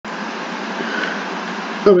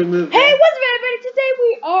Remove Hey, that. what's up, everybody? Today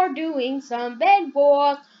we are doing some bed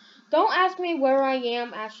wars. Don't ask me where I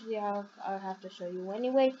am. Actually, I'll have to show you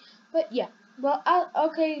anyway. But yeah, well,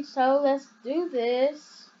 okay. So let's do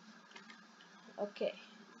this. Okay.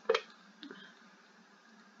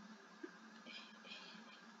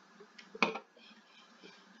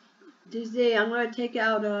 Tuesday, I'm gonna take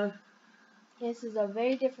out This is a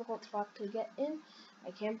very difficult spot to get in.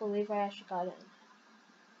 I can't believe I actually got in.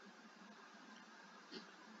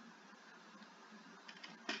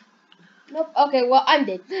 Nope. Okay. Well, I'm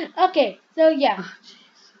dead. Okay. So yeah. Oh,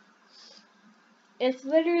 jeez. It's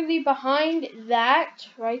literally behind that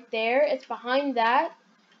right there. It's behind that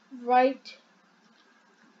right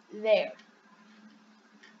there.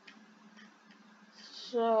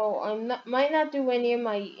 So I might not do any of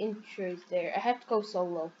my intros there. I have to go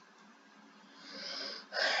solo.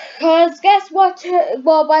 Cause guess what?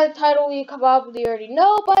 Well, by the title you probably already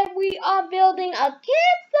know, but we are building a castle.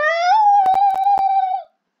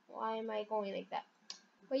 Why am I going like that?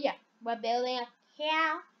 But yeah, we're building a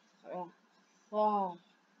castle. Oh.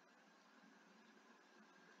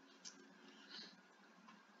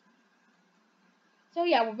 So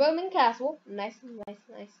yeah, we're building a castle. Nice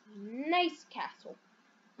castle.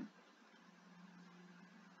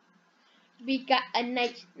 We got a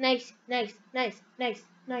nice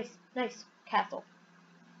castle.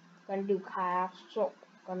 Gonna do castle.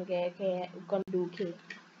 Gonna do kid.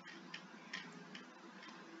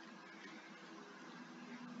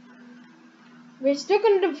 We're still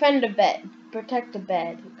gonna defend the bed, protect the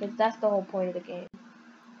bed, because that's the whole point of the game.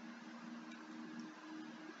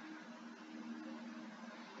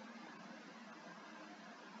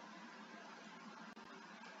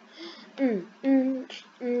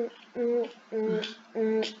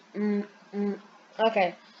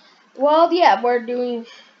 Okay. Well, yeah, we're doing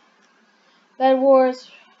bed wars,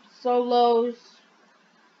 solos.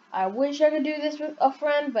 I wish I could do this with a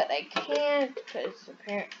friend, but I can't because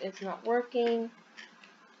apparently it's not working.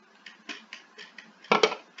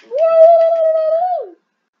 Woo!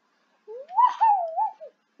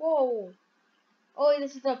 Whoa! Oh,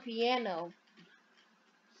 this is a piano.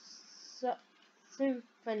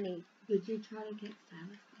 Symphony. Did you try to get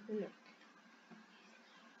silent? No.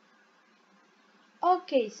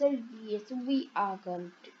 Okay, so yes, we are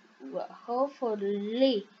going to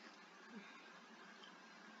hopefully.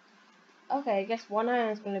 Okay, I guess one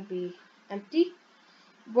island is going to be empty.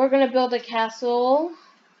 We're going to build a castle.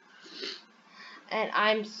 And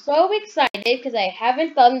I'm so excited because I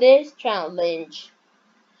haven't done this challenge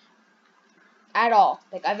at all.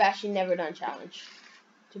 Like, I've actually never done a challenge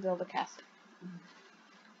to build a castle.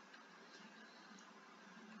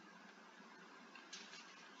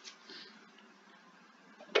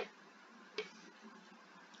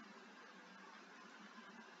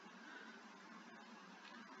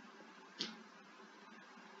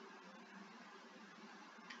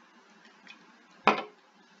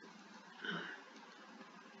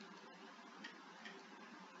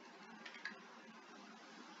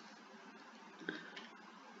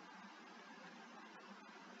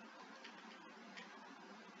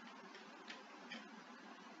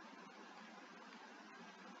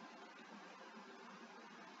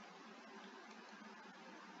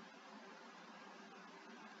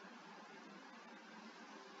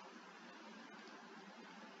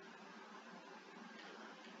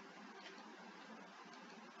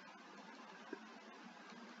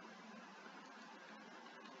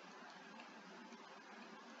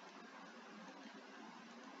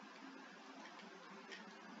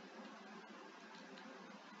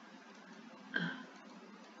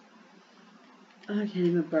 Oh, I can't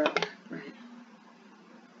even burp. Right.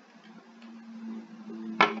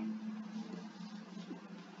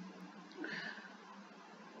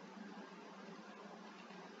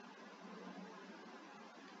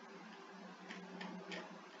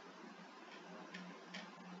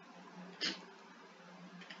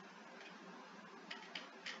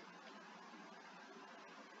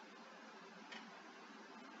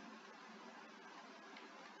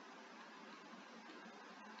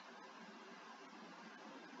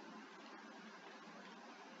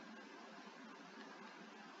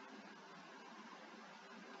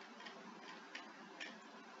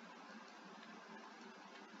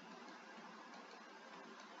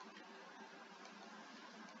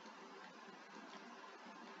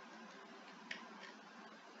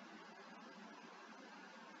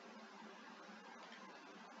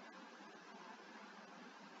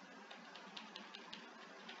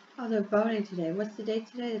 Oh, they're voting today. What's the date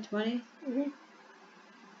today? The 20th? Mm-hmm.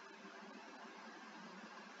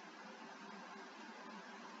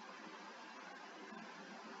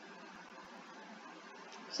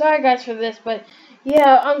 Sorry guys for this, but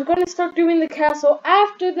yeah, I'm gonna start doing the castle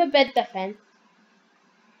after the bed defense.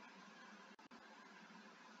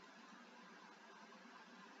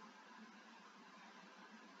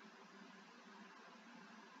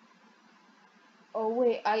 Oh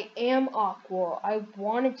wait, I am Aqua. I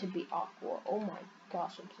wanted to be Aqua. Oh my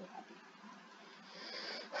gosh, I'm so happy.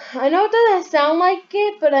 I know it doesn't sound like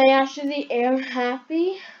it, but I actually am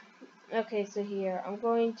happy. Okay, so here, I'm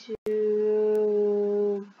going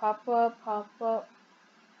to pop up,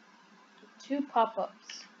 2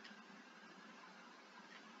 pop-ups.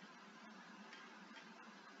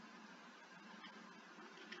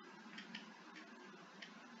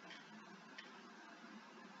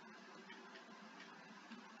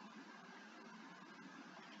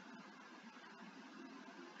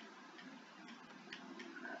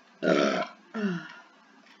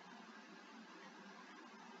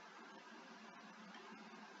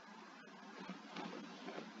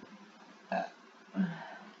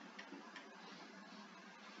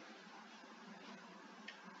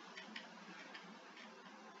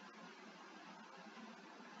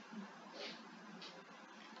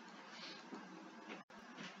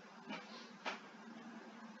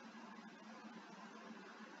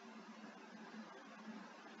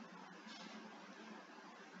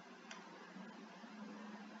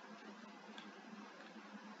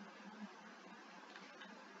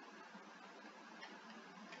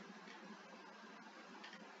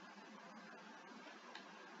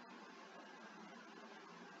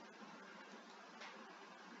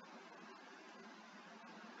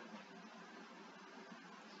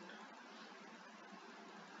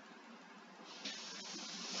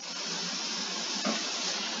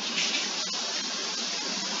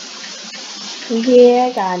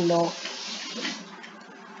 Yeah, gallo.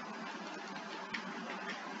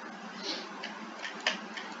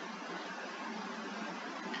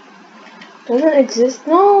 Doesn't exist?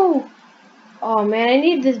 No! Oh man, I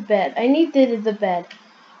need this bed. I need the bed.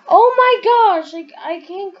 Oh my gosh, like, I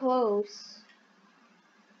came close.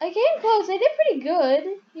 I came close. I did pretty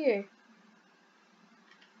good. Here.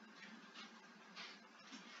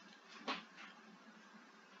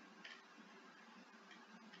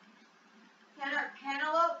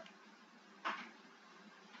 Cantaloupe?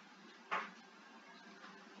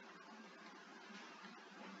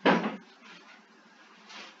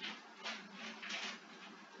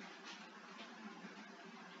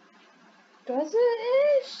 Does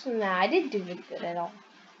it ish? Nah, I didn't do really good at all.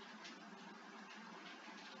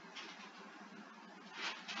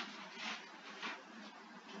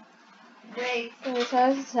 Wait. Why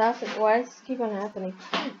does this keep on happening?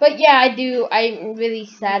 But yeah, I do. I'm really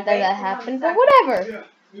sad that that happened, but whatever.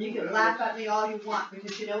 You can laugh at me all you want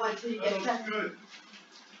because you know what? Until you That get was tested. good.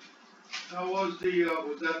 How was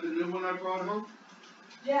was that the new one I brought home?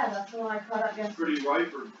 Yeah, that's the one I caught up yesterday. Pretty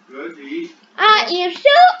ripe or good to eat? I am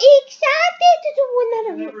so excited to do You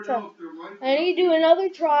another never try. know if they're ripe. I need to do another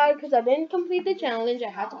try because I didn't complete the challenge. I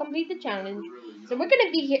have to complete the challenge. So we're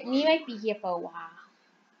gonna be here. We might be here for a while. I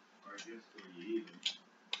guess till you eat them.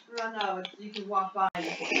 Well, no, you can walk by. Tried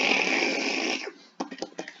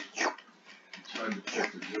to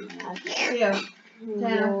pick the good one. Here.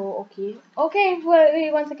 No, okay. Okay,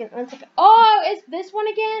 wait, 1 second, 1 second. Oh, it's this one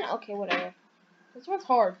again? Okay, whatever. This one's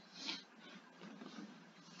hard.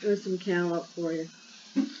 There's some cantaloupe for you.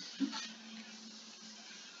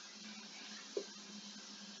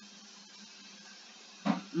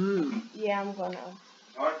 Mmm. Yeah, I'm gonna.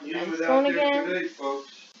 Hot and humid Next out one there again. today,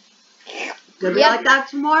 folks. Gonna be like that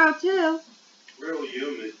tomorrow too. Real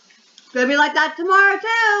humid. Gonna be like that tomorrow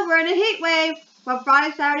too. We're in a heat wave from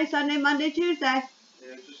Friday, Saturday, Sunday, Monday, Tuesday.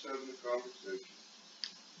 Yeah, just having a conversation.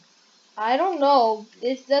 I don't know.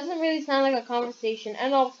 This doesn't really sound like a conversation,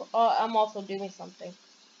 and also, I'm also doing something.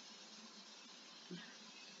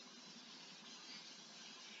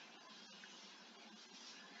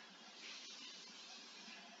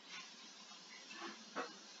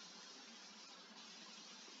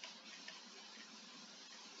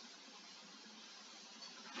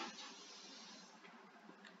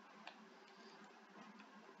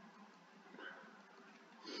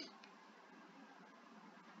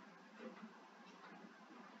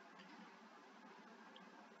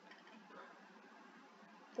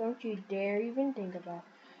 Don't you dare even think about it.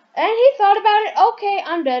 And he thought about it. Okay,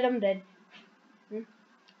 I'm dead. I'm dead.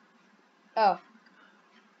 Oh.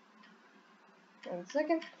 1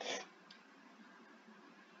 second.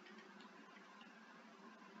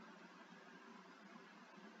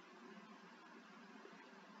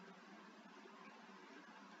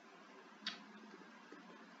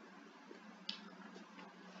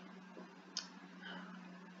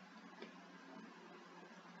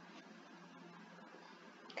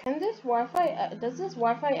 Can this Wi-Fi, does this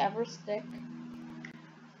Wi-Fi ever stick?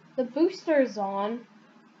 The booster's on.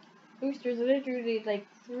 Booster's literally like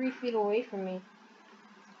 3 feet away from me.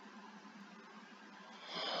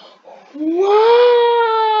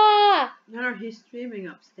 Wow! No, he's streaming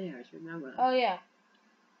upstairs, remember? Oh yeah.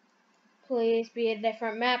 Please be a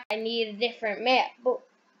different map. I need a different map. Oh.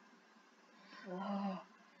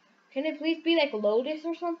 Can it please be like Lotus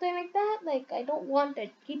or something like that? Like, I don't want to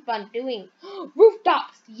keep on doing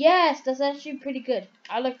rooftops. Yes, that's actually pretty good.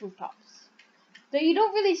 I like rooftops. So you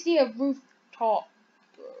don't really see a rooftop.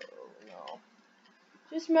 No.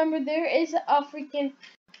 Just remember, there is a freaking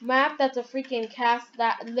map that's a freaking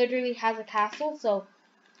that literally has a castle. So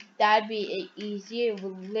that'd be easy. It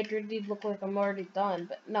would literally look like I'm already done.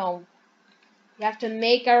 But no. We have to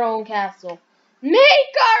make our own castle. Make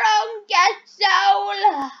our own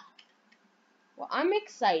castle! Well, I'm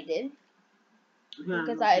excited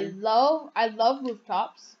because I love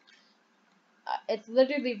rooftops. It's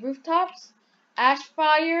literally rooftops, ash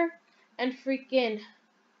fire, and freaking.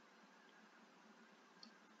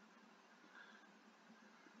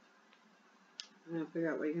 I'm gonna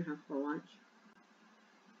figure out what you're gonna have for lunch.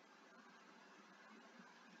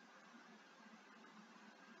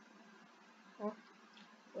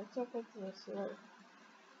 What's up with this sword?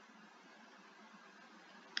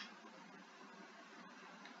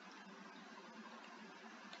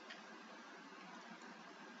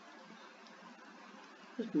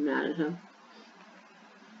 Just mad at him.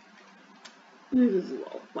 This is a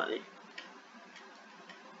little funny.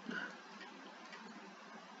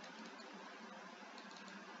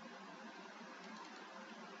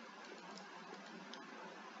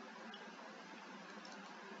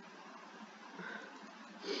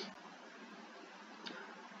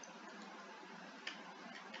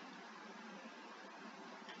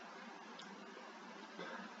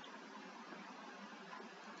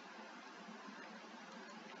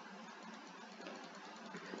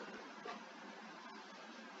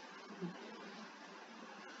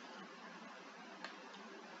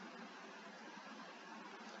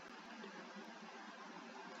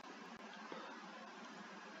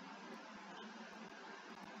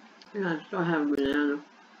 Yeah, I still have a banana.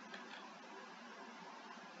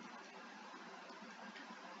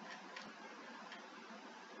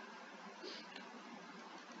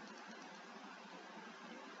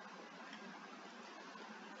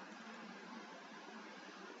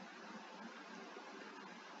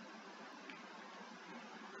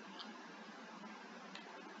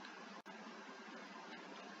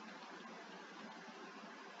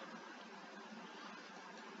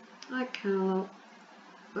 I cantaloupe.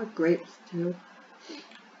 I like grapes too.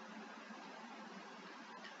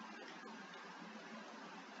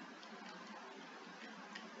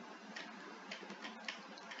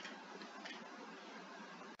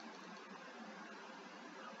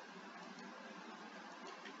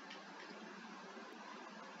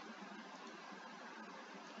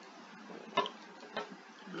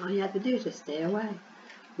 All you have to do is just stay away.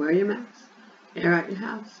 Wear your mask. Air out your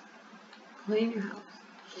house. Clean your house.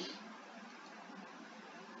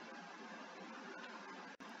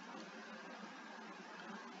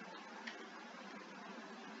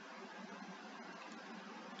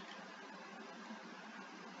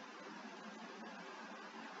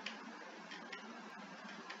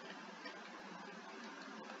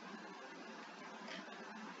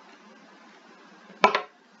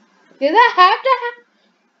 Did that have to happen?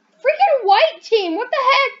 Freaking white team! What the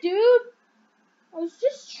heck, dude? I was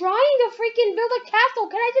just trying to freaking build a castle.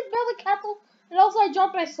 Can I just build a castle? And also, I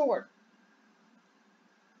dropped my sword.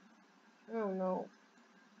 Oh no.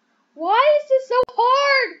 Why is this so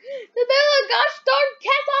hard to build a gosh darn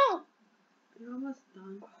castle? You're almost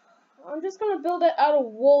done. I'm just gonna build it out of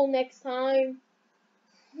wool next time.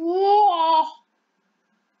 Whoa!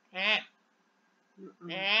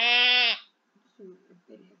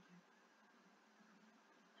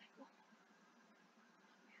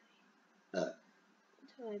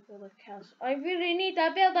 Until I build a castle. I really need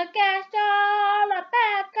to build a castle! A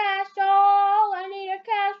bad castle! I need a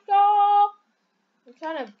castle! I'm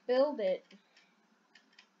trying to build it.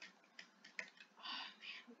 Oh,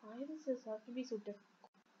 man, why does this have to be so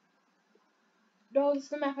difficult? No, this is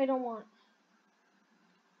the map I don't want.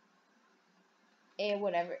 Eh,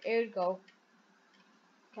 whatever. It would go.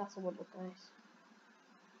 Castle would look nice.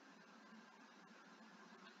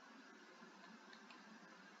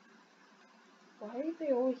 Why are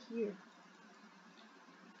they all here?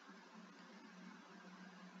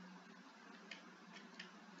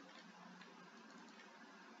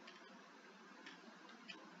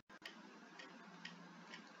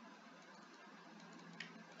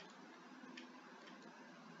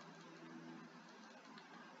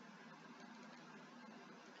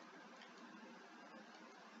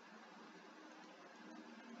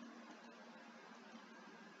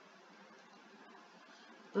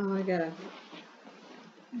 Oh, I gotta.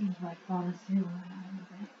 I promise you.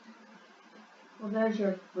 Well, there's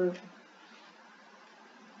your fruit.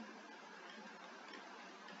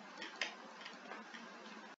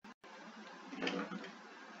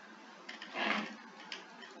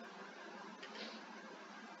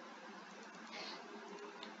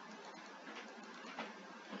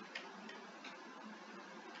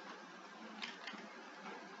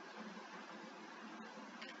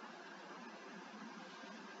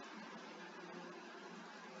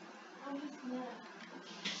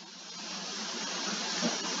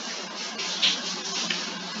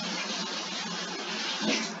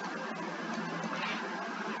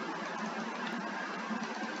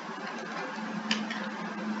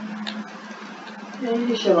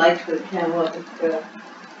 Maybe you should like the cantaloupe. It's good.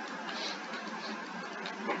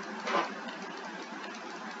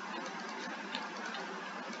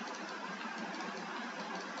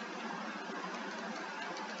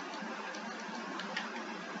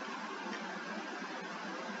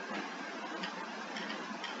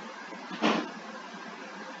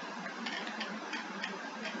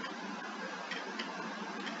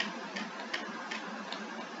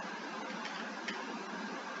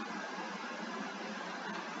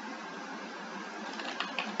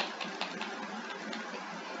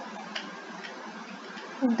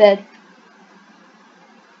 I'm dead.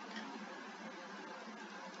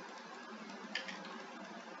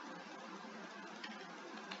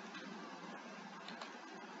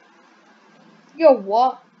 Yo,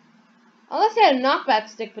 what? Unless I had a knockback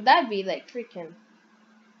stick, but that'd be like freaking.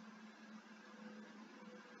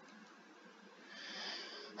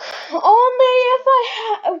 Only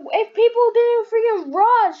if people didn't freaking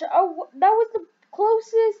rush. That was the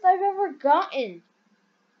closest I've ever gotten.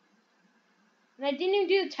 And I didn't even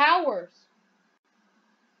do the towers.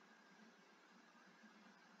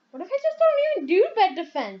 What if I just don't even do bed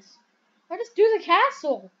defense? Or just do the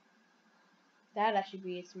castle? That'd actually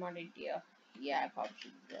be a smart idea. Yeah, I probably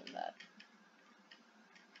should have done that.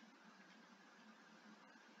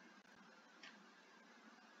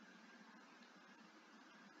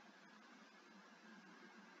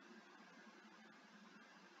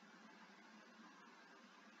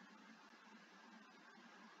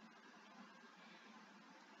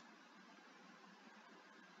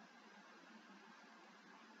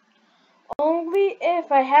 Only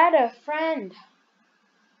if I had a friend.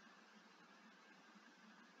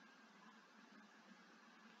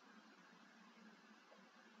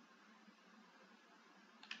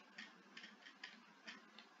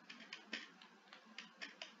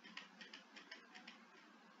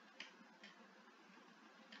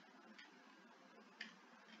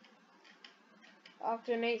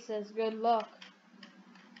 Dr. Nate says good luck.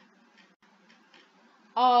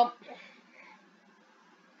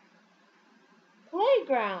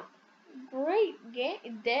 Playground. Great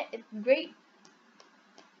game. Great.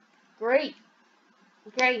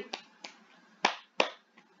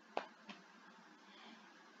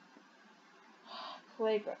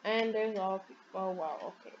 Playground. And there's all. Oh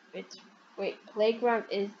wow. Okay. Wait. Playground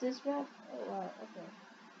is this map? Oh wow. Okay.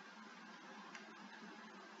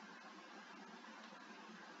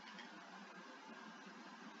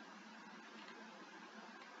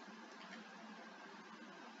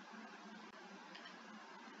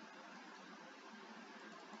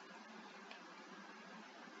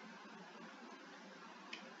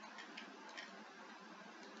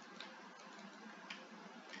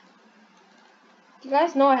 You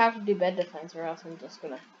guys know I have to do bed defense, or else I'm just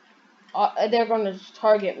gonna. They're gonna just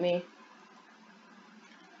target me.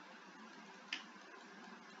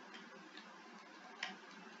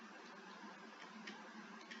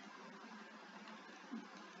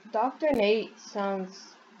 Dr. Nate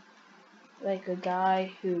sounds like a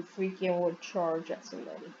guy who freaking would charge at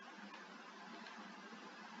somebody.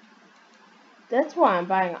 That's why I'm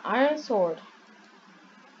buying an iron sword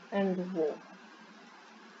and wool.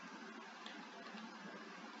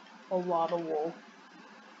 A lot of wool.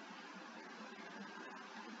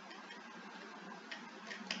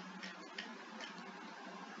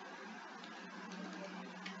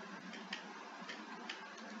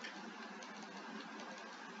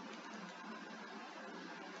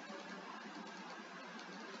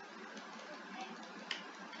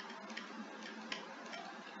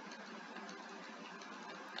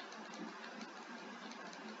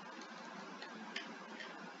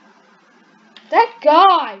 That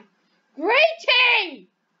guy! Grating!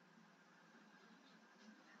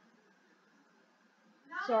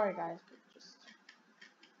 Sorry guys, but just...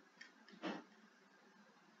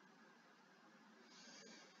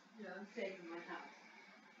 Yeah, I'm safe in my house.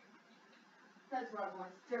 That's what I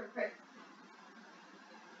want. Stir quick.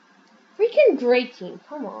 freaking great team.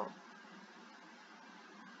 Come on.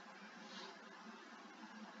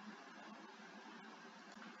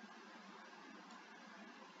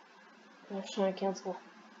 I'm just trying to cancel.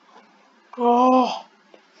 Oh,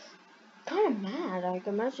 kind of mad. Like,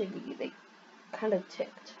 I'm actually like kind of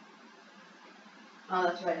ticked. Oh,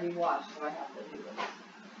 that's right, you watched, so I have to do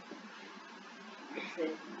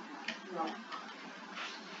this.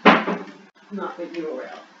 Not with you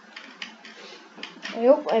around. I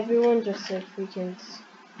hope everyone just like freaking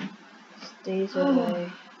stays away.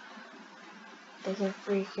 Doesn't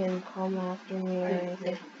freaking come after me or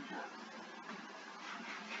anything.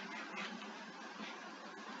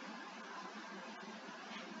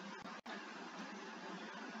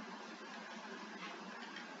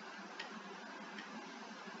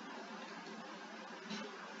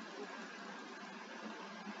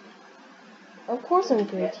 Of course I'm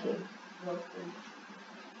great team.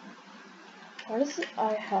 Why does it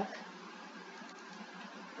I have?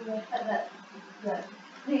 That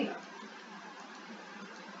cleaner.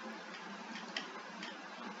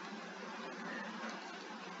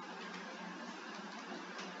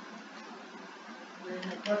 And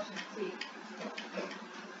then brush his teeth.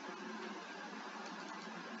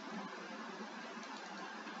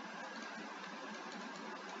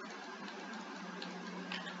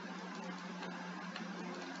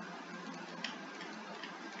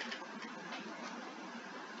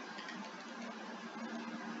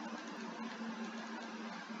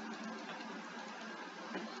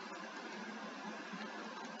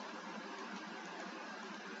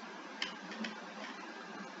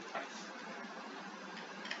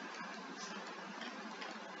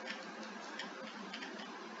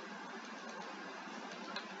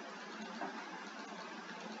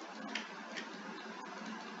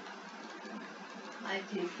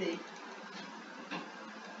 ITC.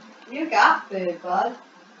 You got food, bud.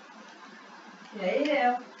 Yeah, you do.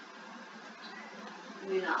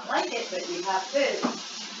 You may not like it, but you have food.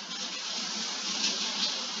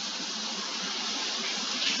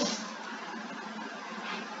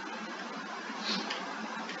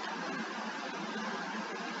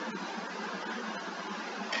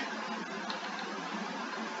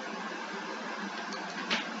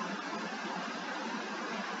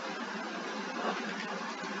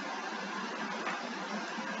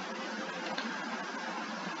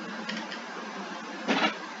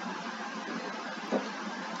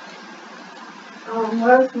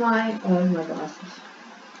 Where's my glasses?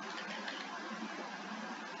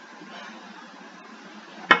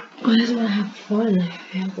 I just want to have fun. I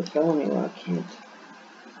have to go anywhere. I can't.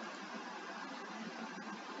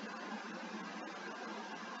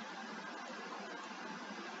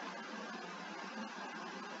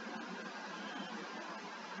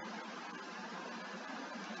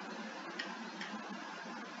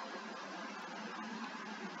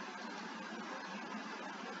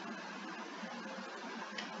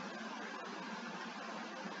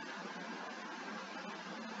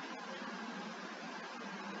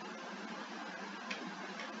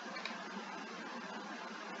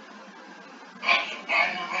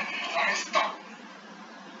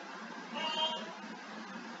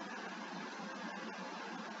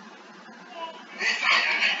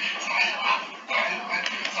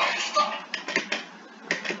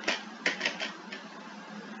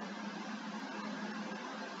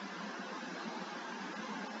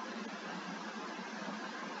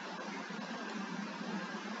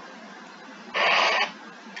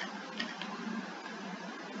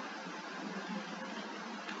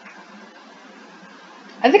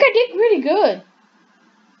 I think I did pretty good.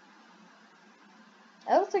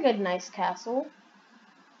 That looks like a nice castle.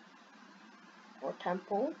 Or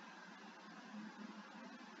temple.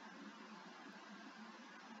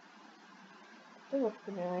 They look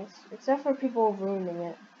pretty nice. Except for people ruining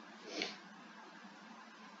it.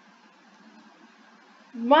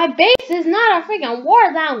 My base is not a freaking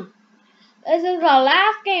war zone. This is the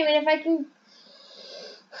last game, and if I can...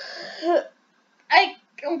 I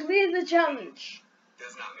completed the challenge.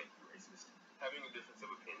 Does not make you racist. Having a difference of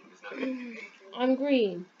opinion does not make you hateful. I'm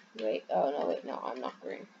green. Wait, oh no, wait, no, I'm not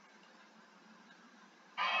green.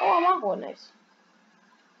 Oh, I'm aqua, nice.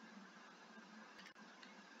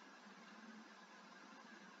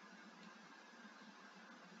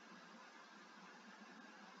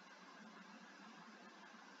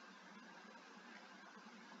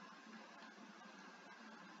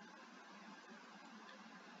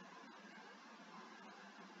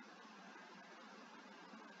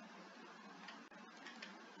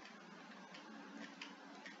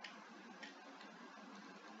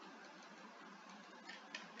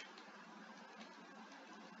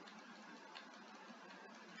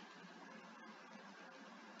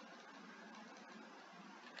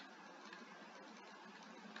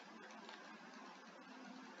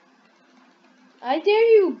 I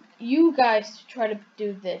dare you guys to try to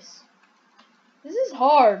do this. This is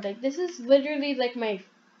hard. Like, this is literally like my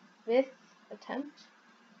 5th attempt.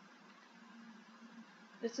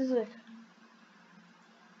 This is like...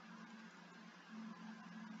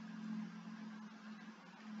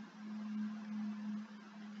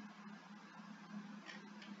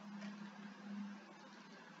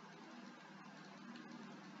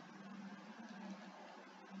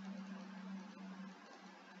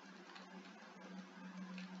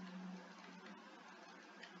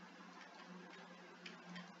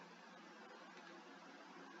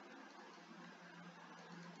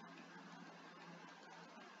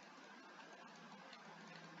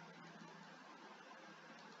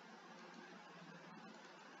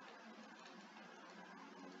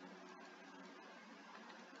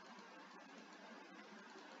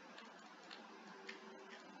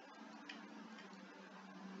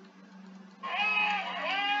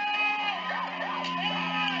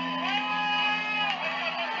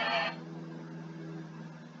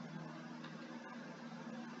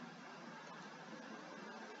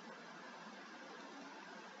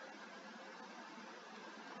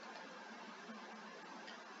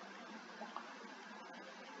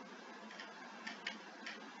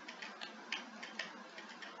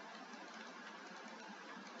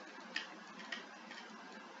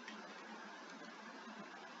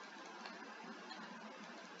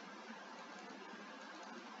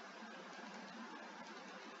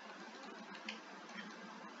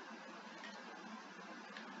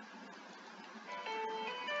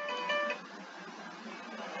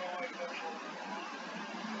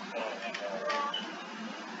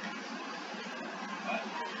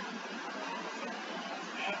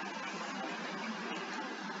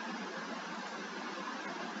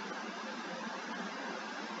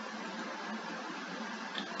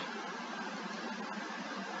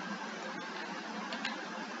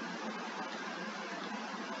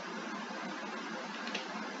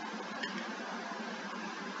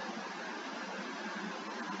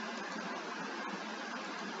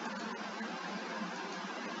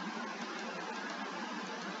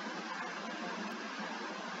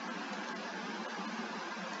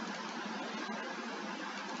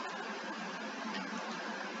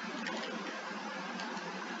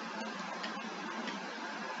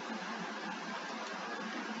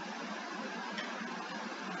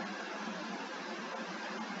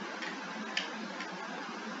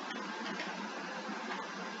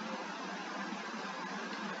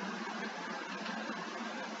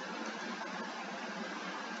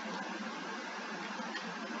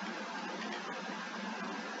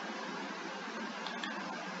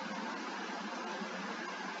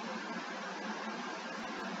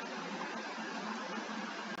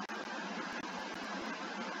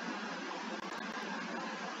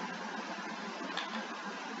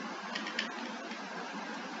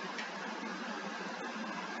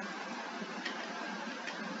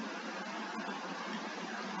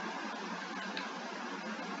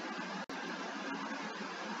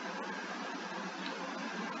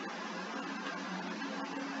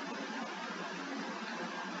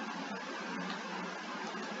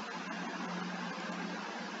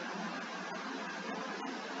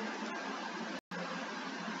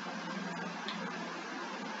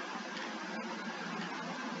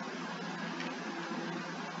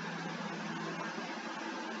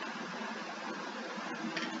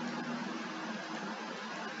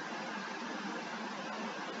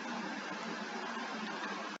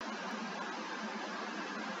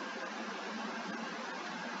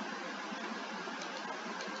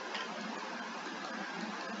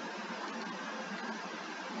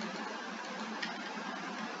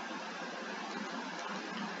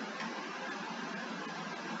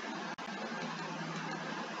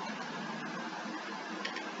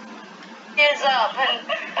 Is up and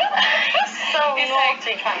so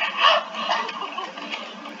naughty kind.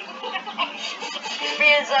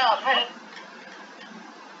 Is up and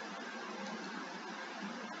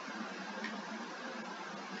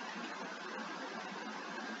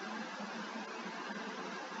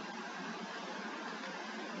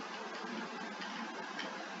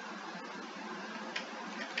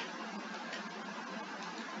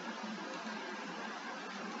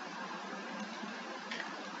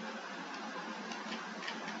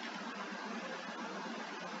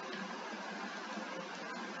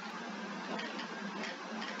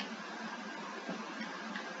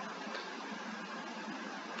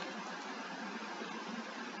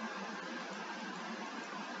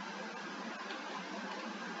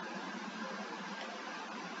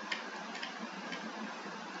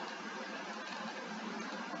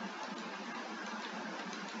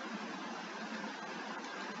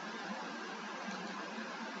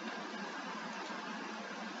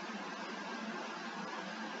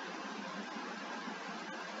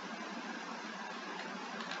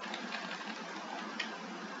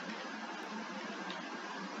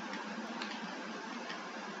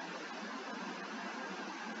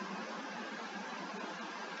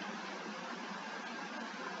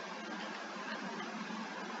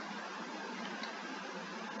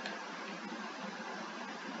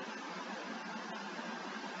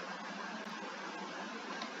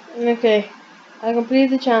Okay, I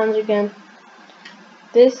completed the challenge again.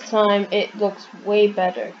 This time it looks way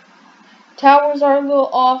better. Towers are a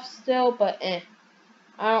little off still, but I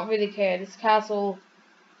don't really care. This castle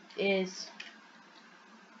is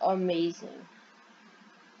amazing.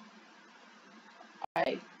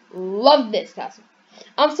 I love this castle.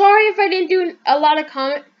 I'm sorry if I didn't do a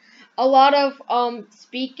lot of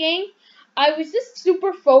speaking. I was just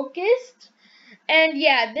super focused, and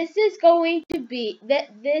yeah, this is going to be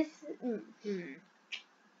this.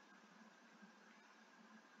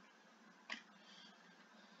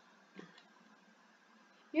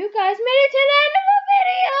 You guys made it to the end of the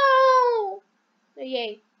video. So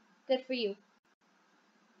yay, good for you.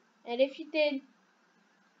 And if you did,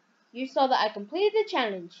 you saw that I completed the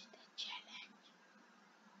challenge.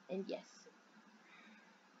 And yes.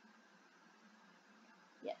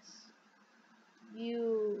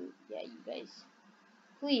 You guys.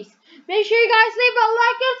 Please, make sure you guys leave a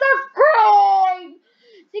like and subscribe!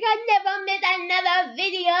 So you guys never miss another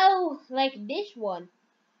video like this one.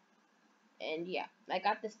 And yeah, I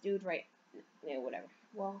got this dude right. Yeah, whatever.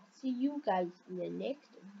 Well, see you guys in the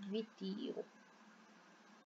next video.